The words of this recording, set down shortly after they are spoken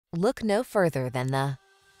Look no further than the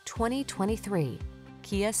 2023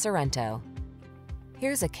 Kia Sorento.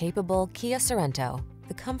 Here's a capable Kia Sorento,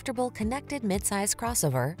 the comfortable, connected midsize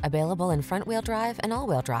crossover available in front-wheel drive and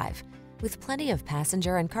all-wheel drive. With plenty of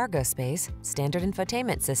passenger and cargo space, standard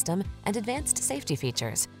infotainment system, and advanced safety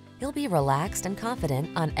features, you'll be relaxed and confident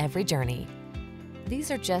on every journey.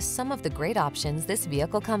 These are just some of the great options this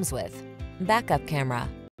vehicle comes with: backup camera,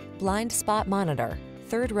 blind spot monitor,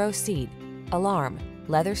 third row seat, alarm,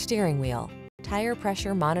 leather steering wheel, tire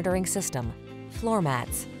pressure monitoring system, floor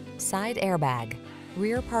mats, side airbag,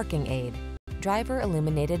 rear parking aid, driver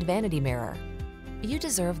illuminated vanity mirror. You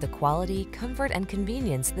deserve the quality, comfort, and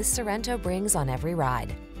convenience this Sorento brings on every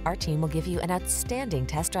ride. Our team will give you an outstanding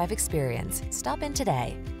test drive experience. Stop in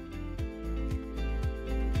today.